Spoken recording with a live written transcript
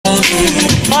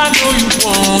I know you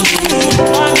want it. I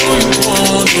know you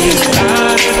want it.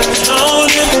 Got it, flown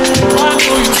it. I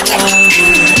know you want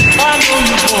it. I know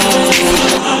you want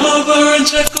it. I'm over and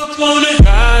check up on it.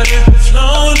 Got it,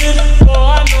 flown it. Oh,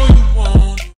 I know you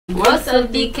want it. What's up,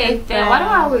 DK fam? Why do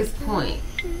I always point?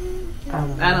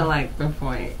 I don't like the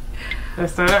point.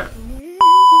 Let's start.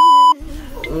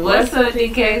 What's up,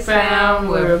 DK fam?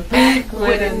 We're back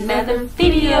with another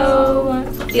video.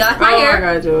 You like my hair? Oh my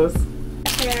god, Jules.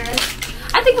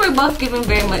 I think we're both giving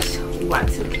very much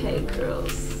Y2K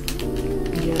girls.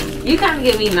 Yeah. You kind of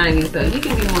give me 90s though. You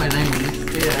can be more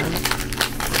 90s. Yeah.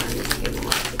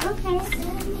 Okay.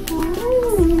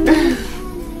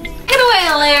 Get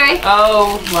away, Larry.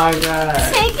 Oh my god.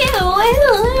 Take it away,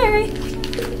 Larry.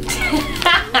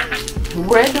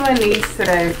 We're doing these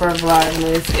today for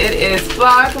Vlogmas. It is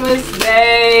Vlogmas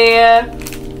Day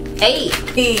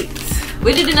 8. 8.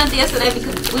 We didn't do nothing yesterday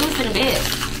because we was in bed.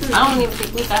 I don't even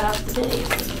think we got out today.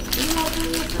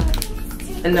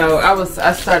 No,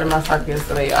 I started my soccer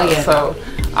yesterday, y'all, yeah. so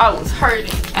I was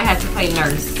hurting. I had to play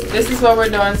nurse. This is what we're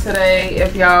doing today.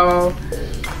 If y'all,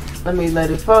 let me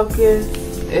let it focus.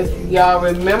 If y'all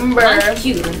remember,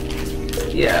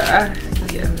 yeah.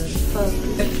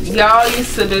 If y'all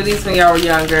used to do these when y'all were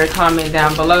younger, comment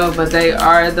down below. But they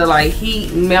are the like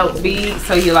heat melt beads,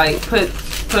 so you like put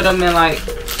them in like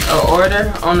an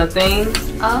order on the thing,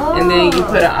 and then you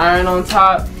put an iron on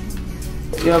top.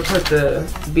 You'll put the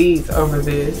beads over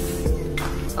this.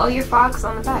 Oh, your fox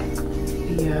on the back.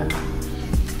 Yeah.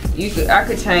 I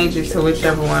could change it to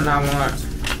whichever one I want.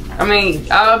 I mean,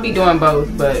 I'll be doing both,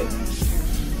 but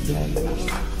yeah.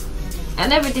 I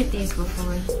never did these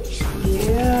before.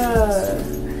 Yeah.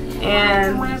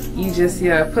 And you just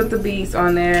put the beads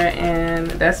on there,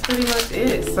 and that's pretty much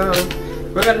it. So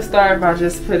we're gonna start by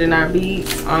just putting our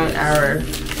beads on our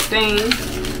thing.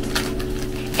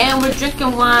 And we're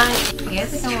drinking wine. Yeah, I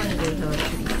think I want to do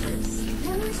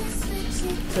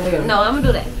this. No, I'm gonna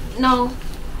do that. No.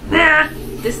 Nah.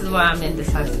 This is why I'm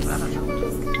indecisive. I don't know.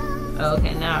 Oh,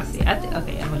 okay, now I see.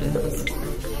 Okay, I'm gonna do this.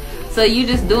 So you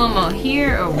just do them on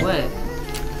here or what?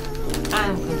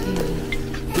 I'm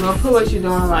confused. I'm gonna put what you're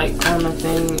doing like on the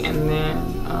thing, and then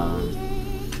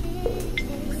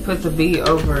put the bead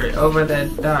over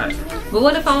that dot. But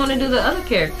what if I want to do the other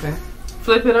character?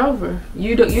 Flip it over.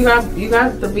 You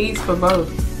got the beads for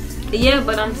both. Yeah,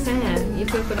 but I'm saying you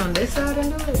flip it on this side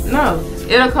and do it. No,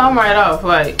 it'll come right off.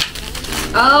 Like.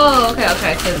 Oh,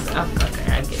 okay. Cause okay,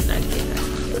 I get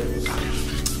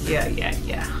it.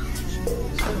 Yeah.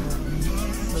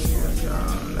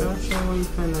 That's what we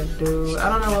finna do. I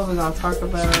don't know what we're gonna talk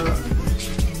about.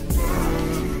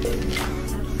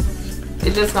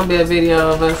 It's just gonna be a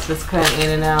video of us just cutting in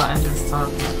and out and just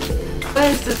talking.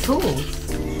 Where's the tools?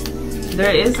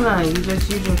 There is none. You just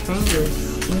use your fingers.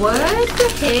 What the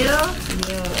hell?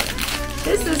 Yeah.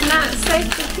 This is not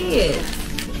safe for kids.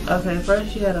 Okay,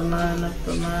 first you gotta line up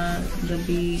the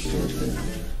bead with the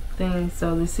thing.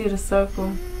 So you see the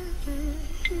circle?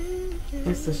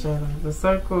 It's the shadow. The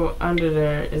circle under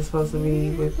there is supposed to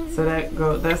be with, so that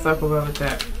circle go with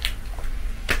that.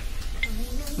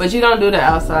 But you don't do the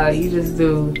outside. You just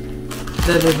do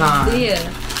the design. Yeah.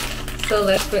 So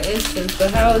like for instance,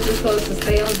 but how is it supposed to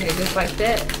stay on here just like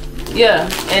that? Yeah,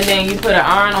 and then you put an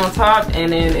iron on top,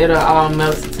 and then it'll all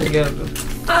melt together.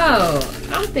 Oh,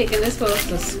 I'm thinking it's supposed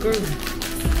to screw.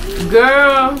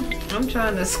 Girl, I'm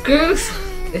trying to screw.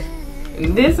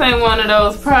 This ain't one of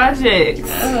those projects.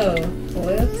 Oh,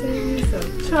 well, tell me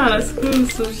something. Trying to screw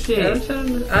some shit.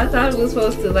 I thought it was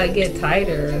supposed to like get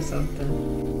tighter or something.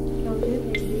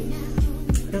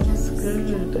 It was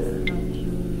good.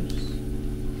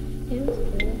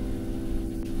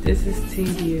 This is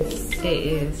tedious. It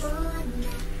is.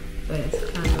 But it's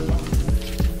kind of long.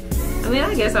 I mean,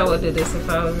 I guess I would do this if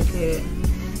I was a kid.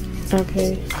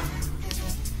 Okay.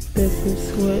 This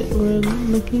is what we're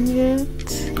looking at.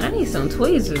 I need some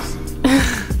tweezers.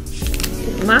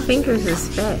 My fingers is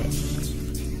fat.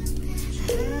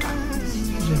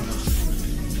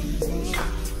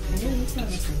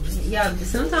 Yeah,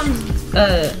 sometimes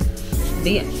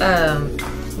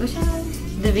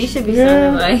Davesha be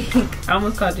sounding like I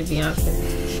almost called you Beyonce.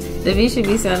 Davesha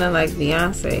be sounding like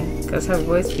Beyonce because her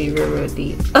voice be real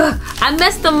deep. I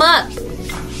messed them up.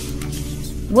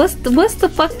 What's the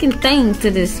fucking thing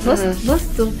to this? What's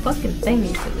the fucking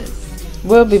thing to this?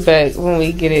 We'll be back when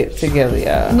we get it together,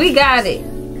 y'all. We got it.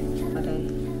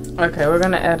 Okay, we're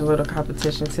gonna add a little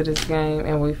competition to this game,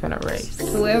 and we finna race.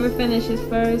 Whoever finishes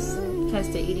first has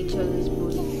to eat each other's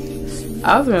booty.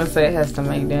 I was gonna say it has to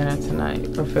make dinner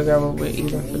tonight, or figure out what we're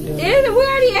eating for dinner. Yeah, we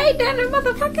already ate dinner,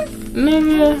 motherfucker.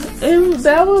 Nigga,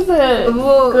 that was it,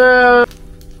 girl.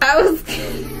 I was.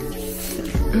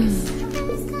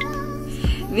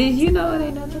 Did you know it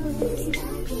ain't nothing but me?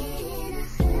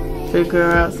 Figure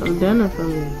out some dinner for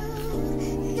me.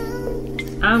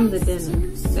 I'm the dinner.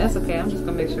 That's okay. I'm just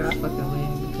gonna make sure I fucking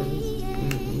win because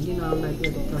you know I'm not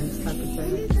good at doing this type of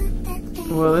thing.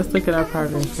 Well, let's look at our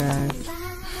progress, guys.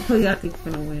 Who y'all think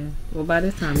gonna win? Well, by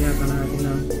this time y'all gonna already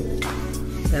know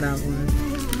that I won.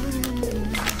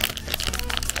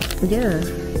 Yeah.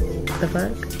 The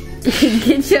fuck?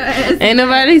 Get your ass. Ain't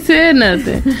nobody said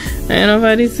nothing. Ain't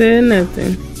nobody said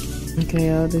nothing. Okay,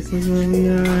 y'all, this is where we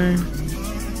are.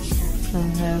 I'm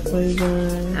halfway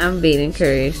done. I'm being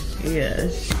encouraged.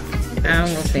 Yes. I'm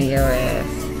whooping your ass.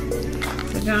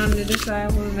 We're going to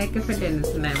decide what we're making for dinner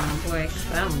tonight, my boy.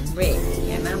 'Cause I'm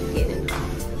ready and I'm getting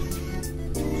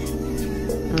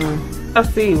home. I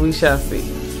see. We shall see.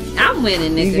 I'm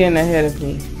winning, nigga. You getting ahead of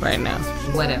me right now.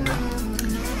 Whatever.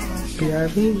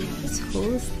 BRB.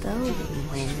 Who's the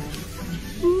winner?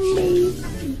 Me.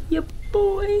 Your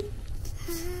boy.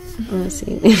 Let's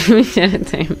see.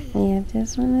 Yeah,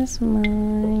 this one is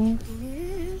mine.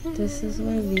 This is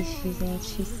where Vishy's at.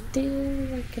 She's still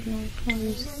working on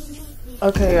clothes.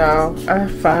 Okay, y'all. I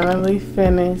finally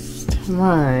finished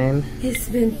mine. It's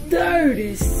been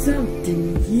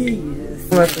 30-something years.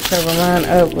 I'm about to cover mine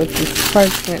up with this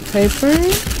parchment paper.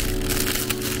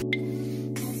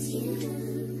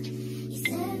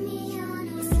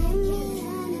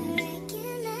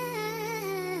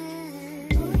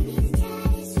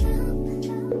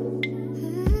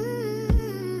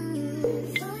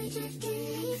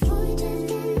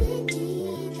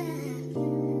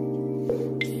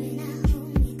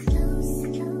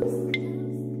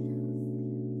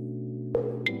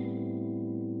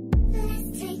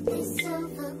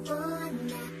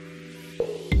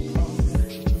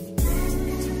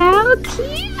 How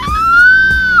cute!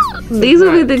 These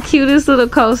will be the cutest little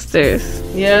coasters.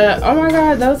 Yeah. Oh my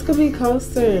God, those could be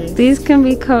coasters. These can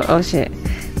be oh shit.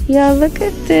 Y'all look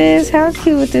at this. How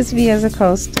cute would this be as a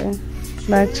coaster?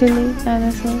 Actually,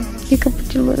 honestly, you could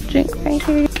put your little drink right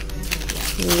here.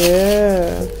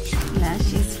 Yeah. Now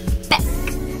she's back.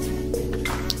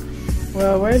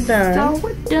 Well, we're done. So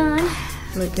we're done.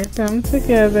 Look at them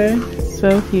together.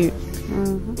 So cute.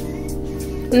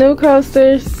 New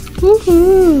coasters.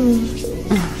 Woohoo!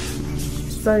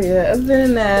 So yeah, other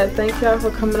than that, thank y'all for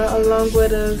coming along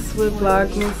with us with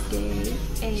Vlogmas.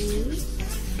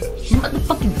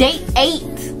 Motherfucking day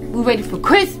 8. We're ready for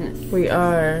Christmas. We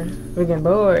are. We're getting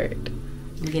bored.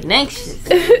 I'm getting anxious.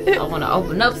 I want to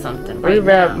open up something right We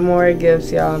wrap now. more gifts,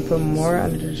 y'all, and put more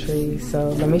under the tree. So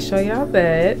let me show y'all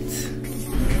that.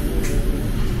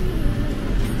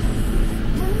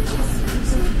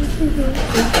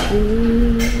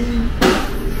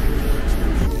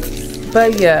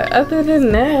 But yeah, other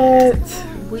than that,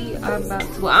 We are about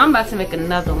to, well, I'm about to make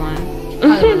another one.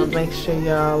 make sure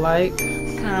y'all like,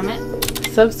 Comment.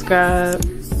 subscribe.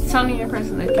 Turn on your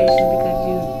personal notification because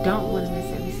you don't want to miss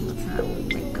every single time we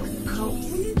make a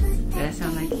post. Does that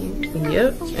sound like you?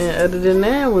 Yep. And other than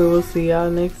that, we will see y'all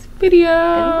next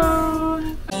video.